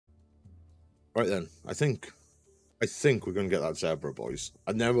Right then, I think we're going to get that zebra, boys.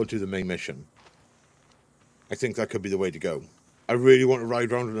 And then we'll do the main mission. I think that could be the way to go. I really want to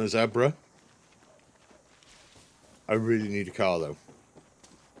ride around on a zebra. I really need a car, though.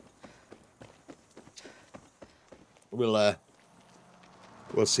 We'll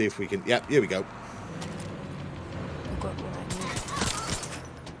see if we can... Yep, here we go.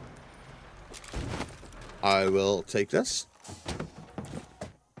 I will take this.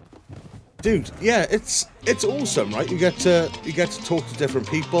 Dude, yeah, it's awesome, right? You get to talk to different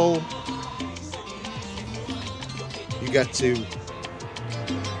people. You get to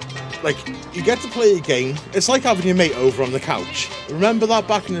play a game. It's like having your mate over on the couch. Remember that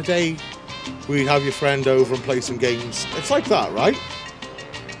back in the day? We'd have your friend over and play some games. It's like that, right?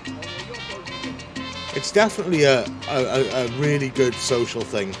 It's definitely a really good social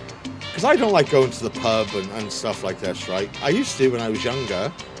thing. Because I don't like going to the pub and stuff like this, right? I used to when I was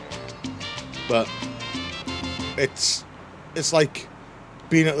younger. But it's like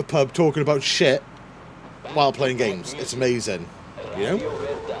being at the pub talking about shit while playing games. It's amazing, you know?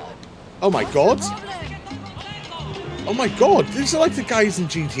 Oh my god! Oh my god! These are like the guys in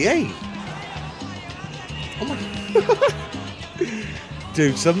GTA. Oh my...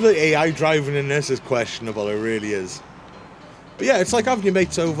 Dude, some of the AI driving in this is questionable. It really is. But yeah, it's like having your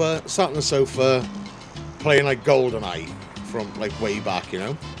mates over, sat on the sofa, playing like GoldenEye from like way back, you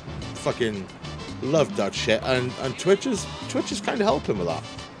know? Fucking love that shit, and Twitch is kind of helping with that.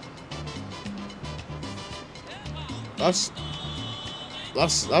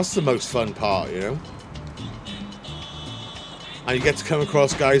 That's the most fun part, you know. And you get to come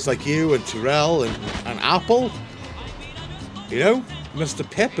across guys like you and Tyrell and Apple, you know, Mr.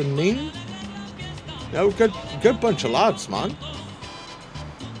 Pip and Mean. You know, good bunch of lads, man.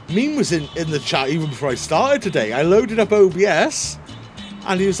 Mean was in the chat even before I started today. I loaded up OBS,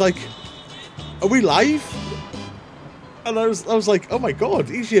 and he was like, "Are we live?" And I was like, "Oh my god,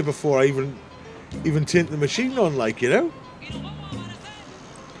 he's here before I even turned the machine on." Like, you know,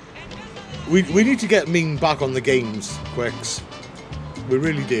 we need to get Mean back on the games, Quicks. We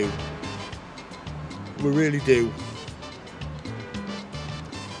really do. We really do.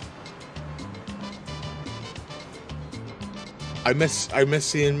 I miss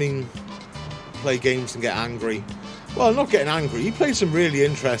seeing Mean play games and get angry. Well, not getting angry. He plays some really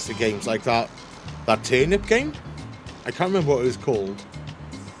interesting games like that turnip game. I can't remember what it was called.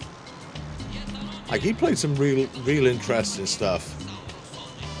 Like, he played some real interesting stuff.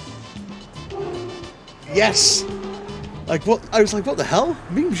 Yes! Like, what? I was like, what the hell?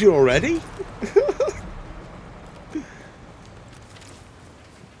 Memes you already?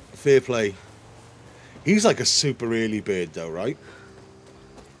 Fair play. He's like a super early bird though, right?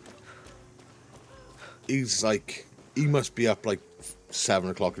 He's like... He must be up like 7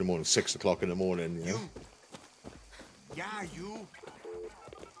 o'clock in the morning, 6 o'clock in the morning, you know? Yeah, you.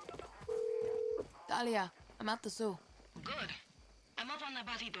 Talia, I'm at the zoo. Good. I'm up on the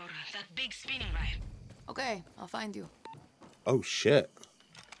batidor, that big spinning ride. Okay, I'll find you. Oh shit.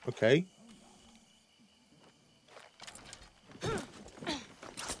 Okay.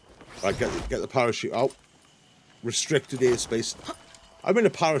 Right, get the parachute out. Restricted airspace. I'm in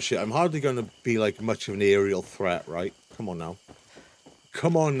a parachute. I'm hardly going to be like much of an aerial threat, right? Come on now.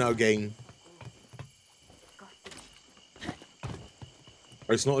 Come on now, game.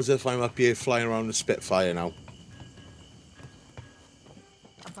 It's not as if I'm up here flying around the Spitfire now.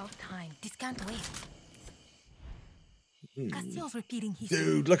 About time. This can't wait. Castillo's repeating history.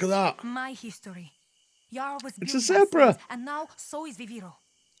 Dude, look at that. My history. Yara was It's built a zebra. by slaves, and now so is Viviro.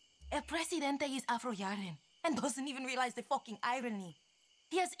 El Presidente is Afro-Yaran and doesn't even realize the fucking irony.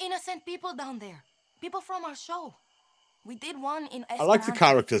 He has innocent people down there. People from our show. We did one in Esperanza. I like the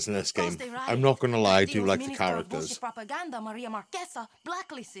characters in this game. I'm not going to lie, I do like the characters. Propaganda, Maria Marquesa,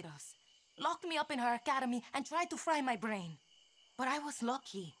 blacklisted us. Locked me up in her academy and tried to fry my brain. But I was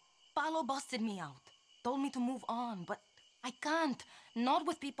lucky. Paulo busted me out. Told me to move on, but I can't. Not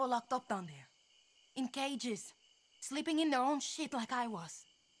with people locked up down there. In cages. Sleeping in their own shit like I was.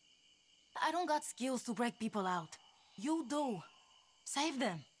 I don't got skills to break people out. You do. Save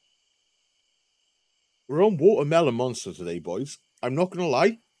them. We're on Watermelon Monster today, boys. I'm not going to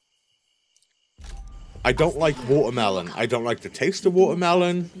lie. I don't like watermelon. I don't like the taste of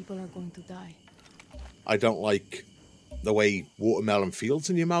watermelon. People are going to die. I don't like the way watermelon feels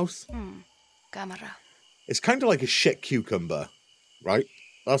in your mouth. Camera. It's kind of like a shit cucumber, right?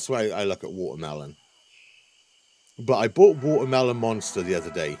 That's why I look at watermelon. But I bought Watermelon Monster the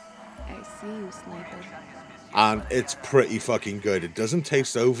other day. I see you, sniper. And it's pretty fucking good. It doesn't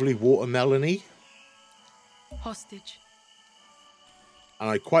taste overly watermelon-y. Hostage. And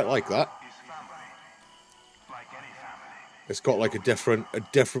I quite like that. It's got like a different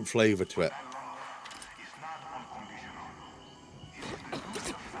flavour to it.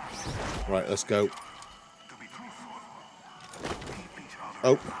 Right, let's go.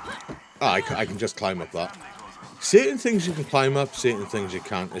 Oh. I can just climb up that. Certain things you can climb up, certain things you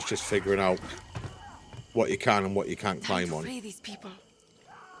can't. It's just figuring out what you can and what you can't climb on. Free these people.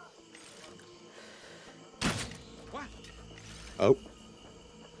 Oh.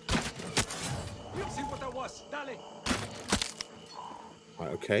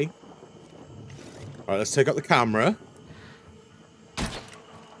 Right, okay. Alright, let's take out the camera.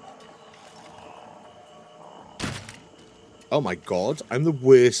 Oh my god, I'm the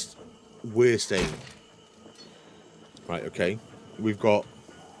worst aim. Right, okay. We've got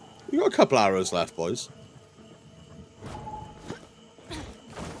a couple arrows left, boys.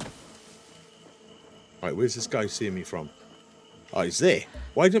 Right, where's this guy seeing me from? Oh, he's there.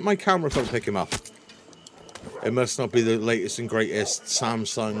 Why didn't my camera phone pick him up? It must not be the latest and greatest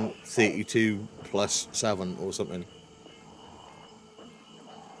Samsung 32+7 or something.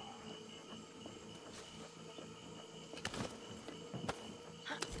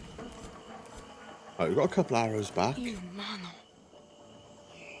 Right, we've got a couple arrows back.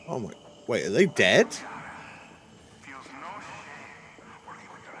 Oh my... Wait, are they dead?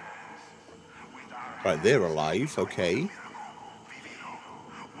 Right, they're alive, okay.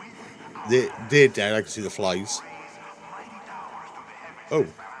 They're dead, I can see the flies. Oh.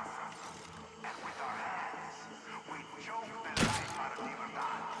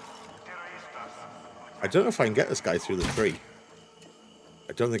 I don't know if I can get this guy through the tree.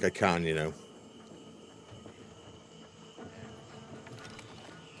 I don't think I can, you know.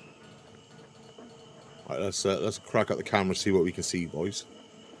 Right, let's crack out the camera and see what we can see, boys.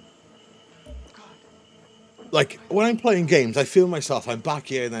 Like, when I'm playing games, I feel myself, I'm back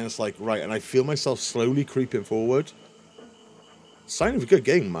here, and then it's like, right, and I feel myself slowly creeping forward. Sign of a good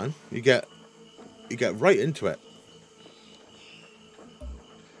game, man. You get right into it.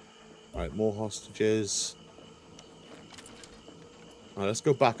 Alright, more hostages. Alright, let's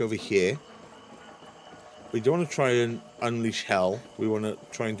go back over here. We don't want to try and unleash hell. We want to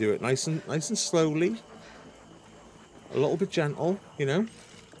try and do it nice and slowly. A little bit gentle, you know.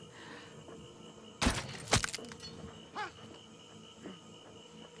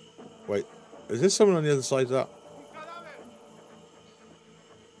 Wait, is there someone on the other side of that?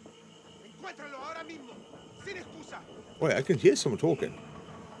 Wait, I can hear someone talking.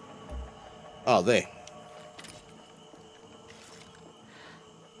 Oh, there.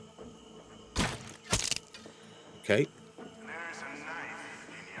 Okay. There's a knife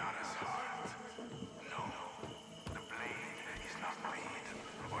in Yara's heart. No, the blade is not greed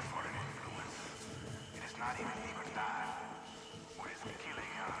or foreign influence. It is not even libertad. What is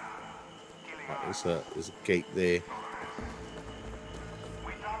killing Yara? There's a gate there.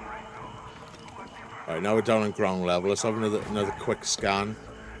 Alright, now we're down on ground level. Let's have another quick scan.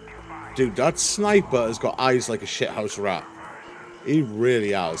 Dude, that sniper has got eyes like a shithouse rat. He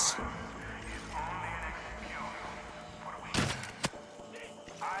really has.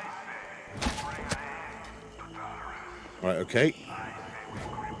 Right, okay.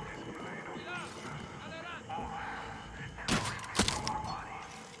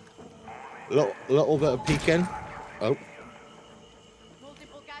 Little bit of peeking. Oh.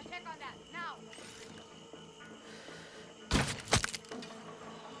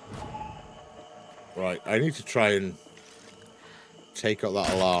 Right, I need to try and take out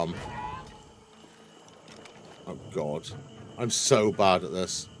that alarm. Oh god. I'm so bad at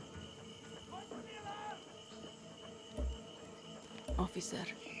this. Officer.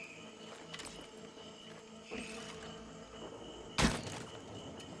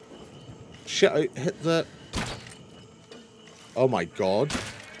 Shit, I hit the... Oh my god.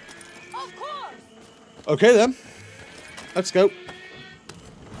 Of course. Okay then. Let's go.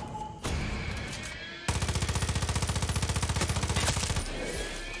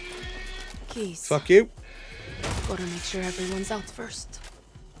 Keys. Fuck you. Gotta make sure everyone's out first.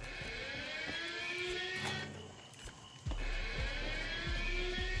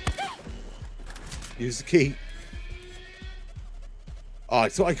 Use the key. Oh, I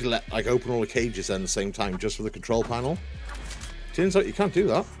thought I could open all the cages then at the same time just for the control panel. Turns out you can't do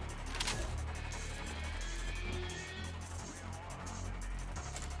that.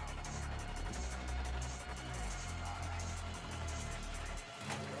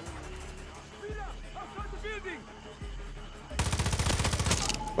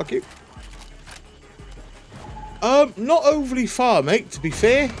 Fuck you. Not overly far, mate, to be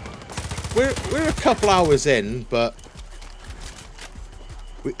fair. We're a couple hours in, but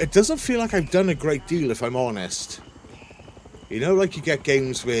it doesn't feel like I've done a great deal, if I'm honest. You know, like you get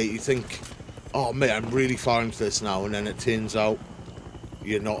games where you think, oh mate, I'm really far into this now, and then it turns out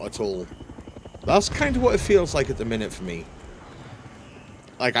you're not at all. That's kind of what it feels like at the minute for me.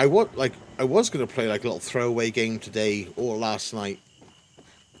 Like I was gonna play like a little throwaway game today or last night,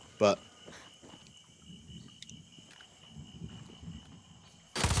 but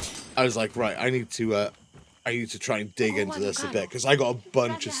I was like, right, I need to try and dig into this a bit because I got a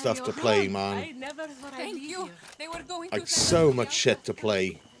bunch of stuff to play, man. Thank you. They were going Like so much shit to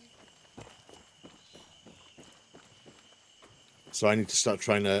play. So I need to start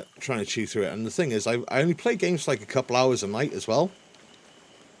trying to chew through it. And the thing is, I only play games for like a couple hours a night as well.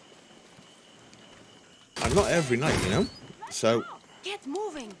 And not every night, you know? So Get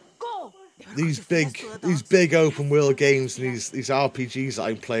moving. Go. these big open world games and these RPGs that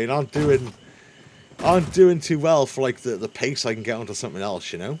I'm playing aren't doing too well for like the pace I can get onto something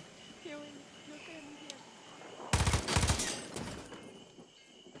else, you know?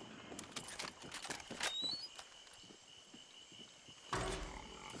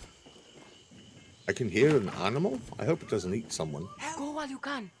 I can hear an animal. I hope it doesn't eat someone. Go while you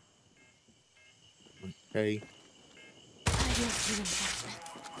can. Okay.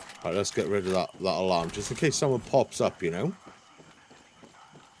 Alright, let's get rid of that alarm, just in case someone pops up, you know?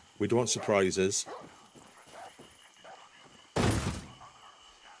 We don't want surprises.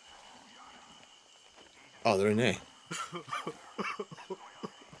 Oh, they're in there.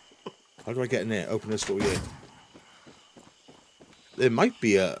 How do I get in there? Open this door here. There might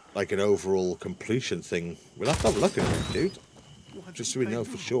be like an overall completion thing. We'll have to have a look at it, dude. Just so we know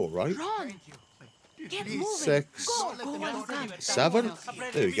for sure, right? Run. Get moving. 6, Go while you can. 7.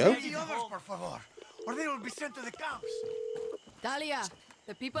 There we go. Or they will be sent to the camps. Dahlia,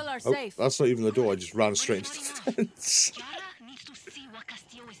 the people are Oh, safe. that's not even the door. I just ran straight into the fence. Yara needs to see what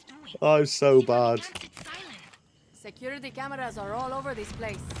Castillo is doing. Oh, so bad. Security cameras are all over this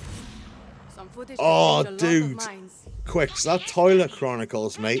place. Some footage. Oh, can change a lot of dude. minds. Quick, so that Toilet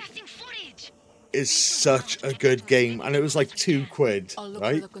Chronicles, mate, is such a good game. And it was like £2, I'll look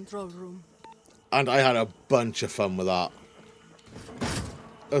right? for the control room. And I had a bunch of fun with that.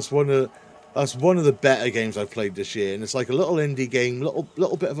 That's one of the better games I've played this year, and it's like a little indie game,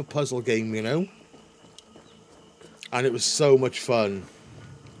 little bit of a puzzle game, you know. And it was so much fun.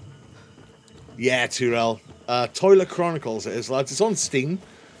 Yeah, Turel. Toilet Chronicles it is, lads. It's on Steam.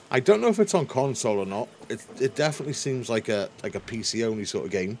 I don't know if it's on console or not. It definitely seems like a PC only sort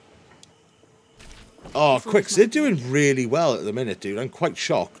of game. Oh, quick! They're doing really well at the minute, dude. I'm quite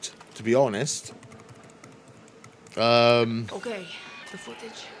shocked, to be honest. Okay, the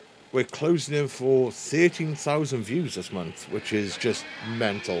footage. We're closing in for 13,000 views this month, which is just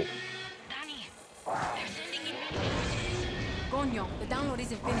mental. Coño, the download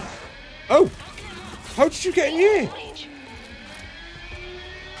isn't finished. Oh! How did you get in here?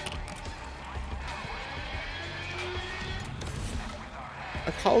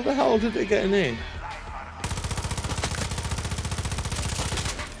 Like, how the hell did it get in here?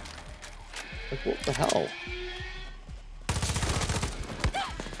 Like, what the hell?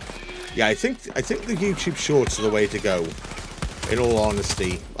 Yeah, I think the YouTube Shorts are the way to go, in all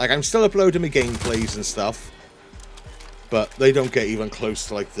honesty. Like, I'm still uploading my gameplays and stuff, but they don't get even close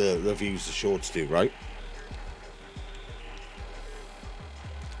to, like, the views the Shorts do, right?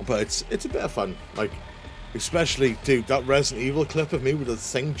 But it's a bit of fun. Like, especially, dude, that Resident Evil clip of me with the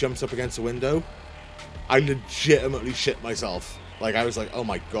thing jumps up against the window, I legitimately shit myself. Like, I was like, oh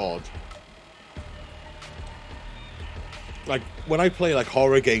my god. Like, when I play, like,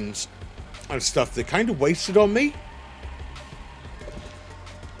 horror games and stuff, they're kind of wasted on me.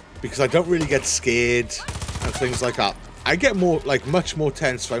 Because I don't really get scared and things like that. I get more, like, much more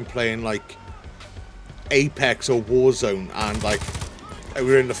tense if I'm playing, like, Apex or Warzone and, like,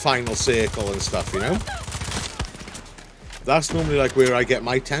 we're in the final circle and stuff, you know? That's normally, like, where I get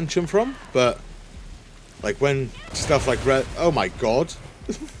my tension from, but, like, when stuff like oh my god.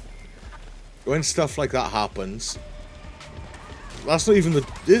 When stuff like that happens, that's not even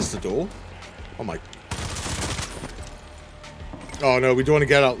there's the door. Oh my. Oh no, we don't want to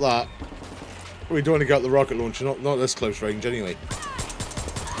get out that. We don't want to get out the rocket launcher, not this close range anyway.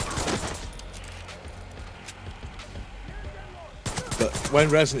 But when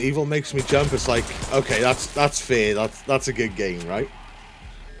Resident Evil makes me jump, it's like, okay, that's fair, that's a good game, right?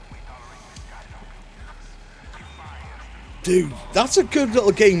 Dude, that's a good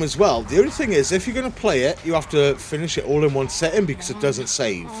little game as well. The only thing is, if you're going to play it, you have to finish it all in one setting because it doesn't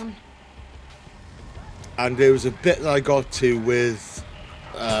save. And there was a bit that I got to with,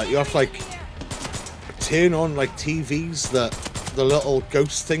 you have to, like, turn on, like, TVs that the little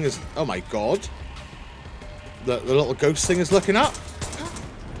ghost thing is, oh my god. the little ghost thing is looking at.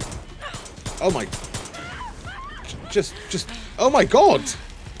 Oh my. Just, oh my god!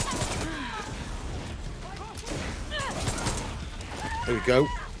 There we go.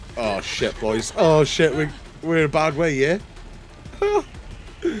 Oh shit, boys. Oh shit, we're in a bad way, yeah?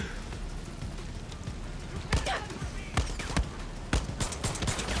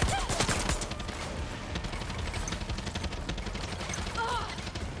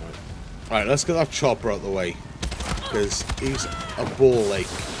 Alright, let's get that chopper out of the way. Because he's a ball ache.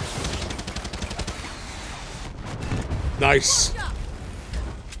 Nice.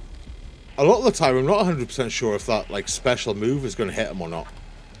 A lot of the time, I'm not 100% sure if that like special move is going to hit him or not.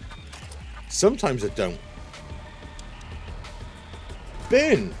 Sometimes it don't.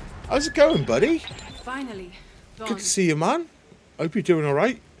 Ben, how's it going, buddy? Finally. Good to see you, man. Hope you're doing all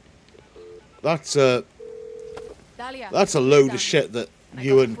right. That's a load of shit that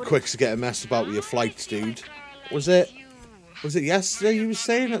you and Quicks are getting messed about with your flights, dude. Was it yesterday you were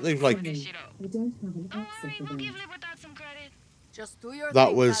saying that they've like...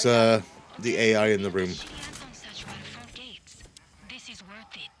 That was the AI in the room. This is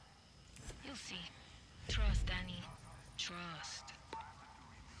worth it. You'll see. Trust, Danny. Trust.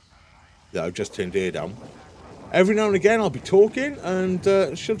 Yeah, I've just turned her down. Every now and again I'll be talking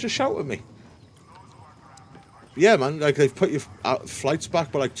and she'll just shout at me. Yeah, man, like they've put your flights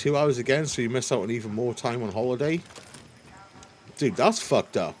back by like 2 hours again, so you miss out on even more time on holiday. Dude, that's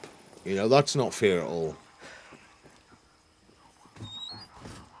fucked up. You know, that's not fair at all.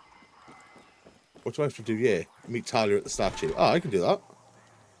 What do I have to do here? Meet Talia at the statue. Oh, I can do that.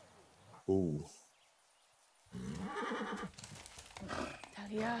 Ooh.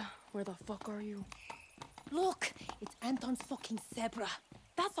 Talia, where the fuck are you? Look, it's Anton's fucking zebra.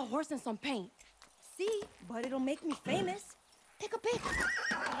 That's a horse and some paint. See, but it'll make me famous. Take a pic.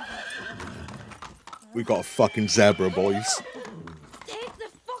 We got a fucking zebra, boys. Take the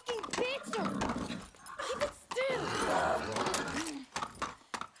fucking picture. Keep it still.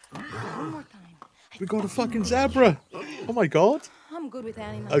 One more time. We got a fucking zebra. Oh my god. I'm good with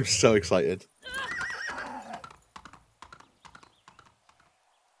animals. I'm so excited.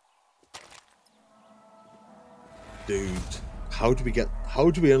 Dude, how do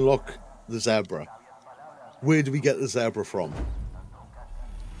we unlock the zebra? Where do we get the zebra from?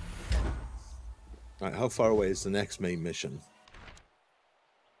 Right, how far away is the next main mission?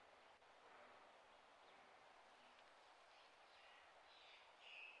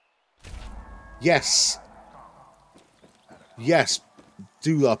 Yes. Yes.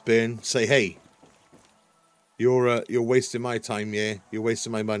 Do that, Ben. Say, hey, you're wasting my time, yeah? You're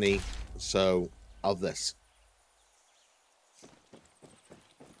wasting my money. So, have this.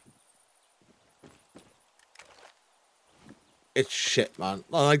 It's shit, man.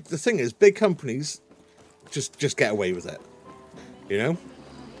 Like, the thing is, big companies just get away with it. You know?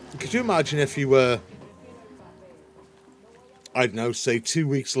 Could you imagine if you were, I don't know, say 2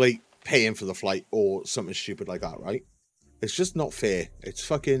 weeks late paying for the flight or something stupid like that, right? It's just not fair. It's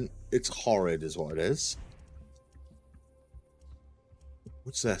horrid is what it is.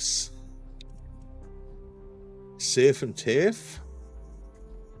 What's this? Safe and turf?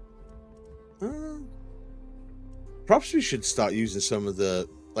 Perhaps we should start using some of the,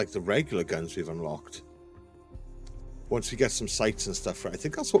 like, the regular guns we've unlocked. Once we get some sights and stuff, right? I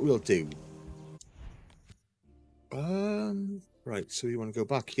think that's what we'll do. Right, so you want to go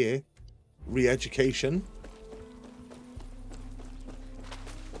back here. Re-education.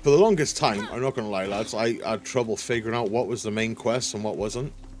 For the longest time, I'm not going to lie, lads, I had trouble figuring out what was the main quest and what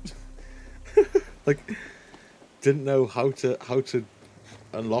wasn't. Like, didn't know how to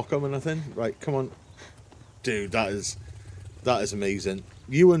unlock them or anything. Right, come on. Dude, that is amazing.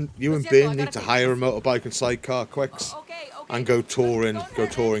 You and Ben need to hire a motorbike and sidecar, Quicks, and go touring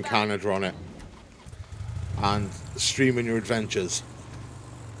Canada on it, and streaming your adventures.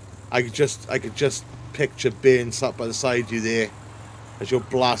 I could just picture Ben sat by the side of you there as you're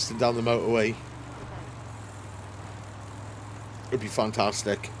blasting down the motorway. It'd be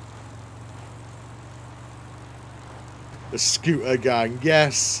fantastic. The scooter gang,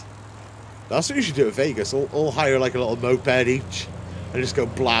 yes. That's what you should do at Vegas. All hire like a little moped each and just go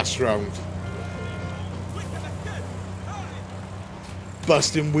blast around.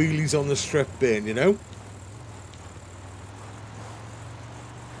 Busting wheelies on the strip, Ben, you know?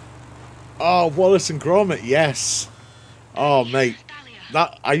 Oh, Wallace and Gromit, yes. Oh, mate.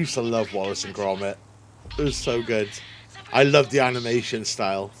 I used to love Wallace and Gromit. It was so good. I loved the animation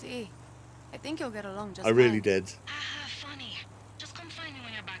style. See, I think you'll get along just I really did. Funny. Just come find me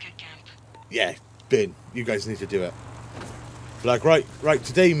when you're back at camp. Yeah, Ben, you guys need to do it. Like, right,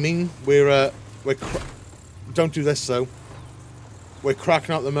 today, we're Don't do this, though. We're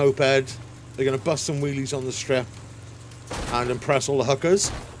cracking out the moped. They're going to bust some wheelies on the strip and impress all the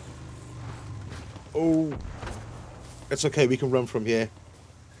hookers. Oh. It's okay, we can run from here.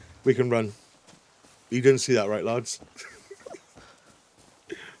 We can run. You didn't see that, right, lads?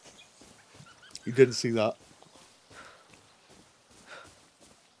 You didn't see that.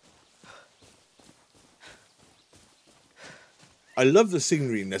 I love the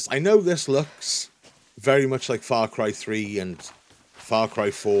scenery in this. I know this looks very much like Far Cry 3 and Far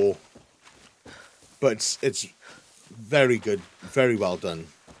Cry 4. But it's very good. Very well done.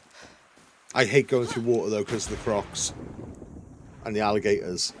 I hate going through water, though, because of the crocs. And the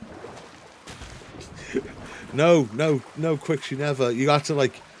alligators. No, Quicks, you never. You have to,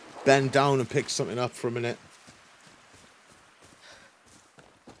 like, bend down and pick something up for a minute.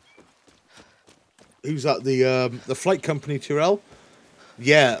 Who's that? The flight company, Tyrell?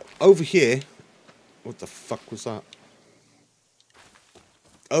 Yeah, over here. What the fuck was that?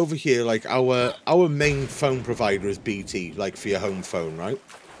 Over here, like, our main phone provider is BT, like, for your home phone, right?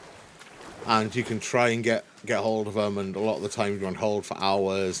 And you can try and get hold of them, and a lot of the time you're on hold for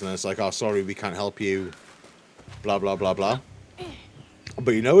hours, and it's like, oh, sorry, we can't help you, blah, blah, blah, blah.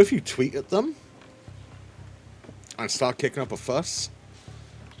 But you know, if you tweet at them and start kicking up a fuss,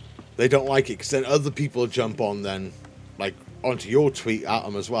 they don't like it, because then other people jump on then, like, onto your tweet at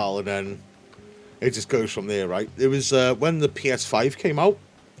them as well, and then it just goes from there, right? It was, when the PS5 came out,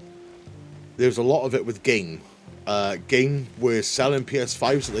 there was a lot of it with Game. Game were selling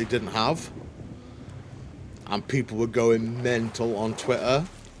PS5s that they didn't have, and people were going mental on Twitter.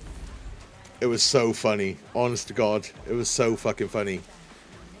 It was so funny, honest to God, it was so fucking funny.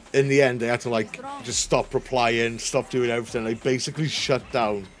 In the end, they had to, like, just stop replying, stop doing everything. They basically shut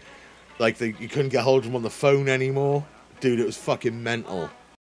down. Like, you couldn't get hold of them on the phone anymore. Dude, it was fucking mental.